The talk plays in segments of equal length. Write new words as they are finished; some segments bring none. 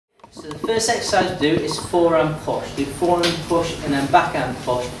the first exercise we do is forehand push. Do forehand push and then backhand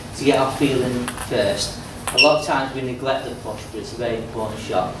push to get our feeling first. A lot of times we neglect the push, but it's a very important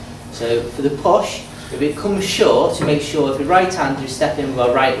shot. So for the push, if it comes short, to make sure if your right hand, you step in with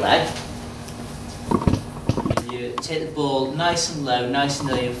our right leg. You take the ball nice and low, nice and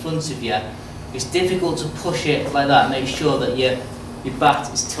nearly in front of you. It's difficult to push it like that. Make sure that your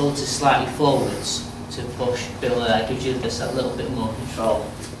bat is tilted slightly forwards to push below. That gives you just a little bit more control.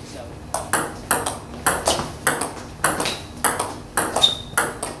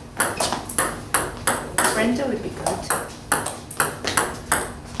 Brenda would be good.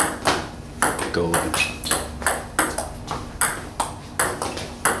 Golden.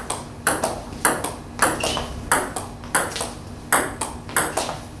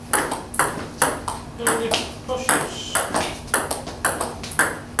 Pushes.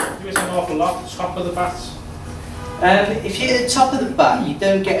 You get an awful lot at the top of the bat. If you hit the top of the bat, you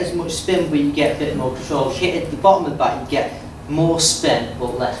don't get as much spin, but you get a bit more control. If you hit at the bottom of the bat, you get more spin,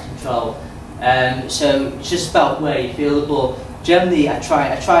 but less control. So it's just about where you feel the ball. Generally, I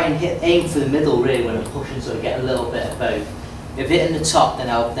try and aim for the middle really when I'm pushing, so I get a little bit of both. If hitting the top, then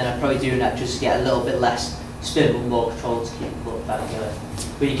I'm probably doing that just to get a little bit less spin, but more control to keep the ball back going.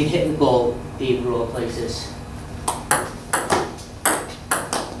 But you can hit the ball either or places.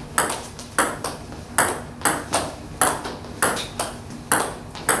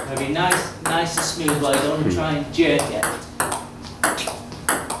 Maybe nice and smooth, but I don't want to try and jerk it.